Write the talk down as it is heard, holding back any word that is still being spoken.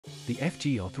The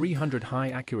FGR300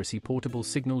 high-accuracy portable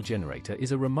signal generator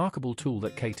is a remarkable tool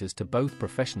that caters to both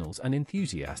professionals and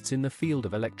enthusiasts in the field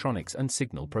of electronics and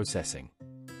signal processing.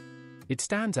 It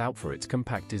stands out for its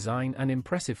compact design and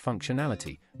impressive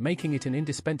functionality, making it an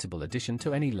indispensable addition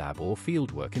to any lab or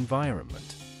fieldwork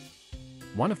environment.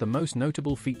 One of the most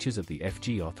notable features of the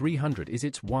FGR300 is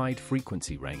its wide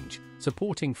frequency range,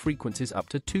 supporting frequencies up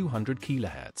to 200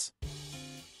 kHz.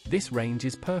 This range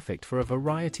is perfect for a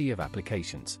variety of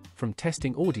applications, from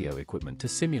testing audio equipment to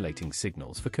simulating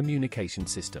signals for communication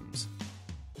systems.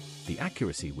 The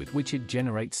accuracy with which it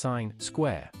generates sine,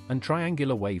 square, and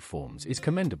triangular waveforms is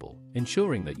commendable,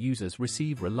 ensuring that users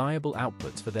receive reliable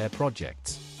outputs for their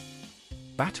projects.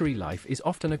 Battery life is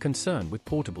often a concern with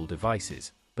portable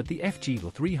devices, but the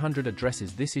FGR300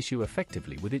 addresses this issue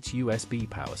effectively with its USB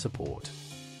power support.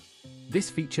 This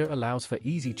feature allows for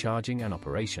easy charging and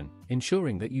operation,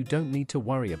 ensuring that you don't need to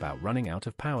worry about running out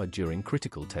of power during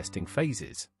critical testing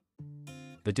phases.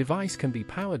 The device can be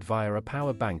powered via a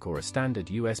power bank or a standard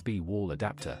USB wall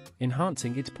adapter,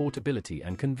 enhancing its portability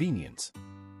and convenience.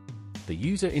 The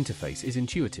user interface is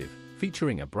intuitive,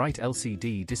 featuring a bright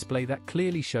LCD display that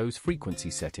clearly shows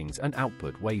frequency settings and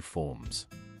output waveforms.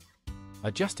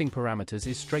 Adjusting parameters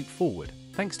is straightforward,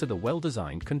 thanks to the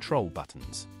well-designed control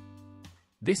buttons.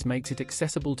 This makes it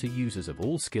accessible to users of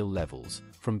all skill levels,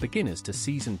 from beginners to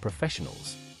seasoned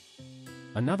professionals.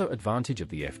 Another advantage of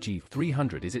the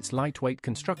FG300 is its lightweight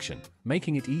construction,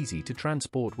 making it easy to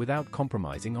transport without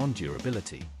compromising on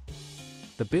durability.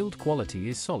 The build quality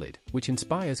is solid, which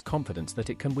inspires confidence that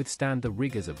it can withstand the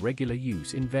rigors of regular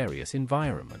use in various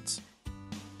environments.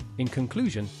 In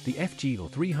conclusion, the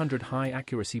FGR300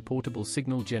 high-accuracy portable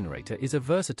signal generator is a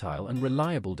versatile and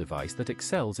reliable device that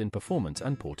excels in performance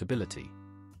and portability.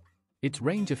 Its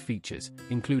range of features,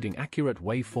 including accurate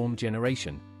waveform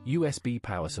generation, USB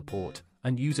power support,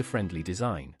 and user-friendly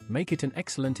design, make it an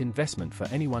excellent investment for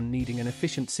anyone needing an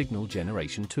efficient signal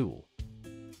generation tool.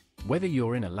 Whether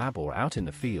you're in a lab or out in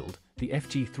the field, the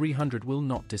FG300 will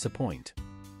not disappoint.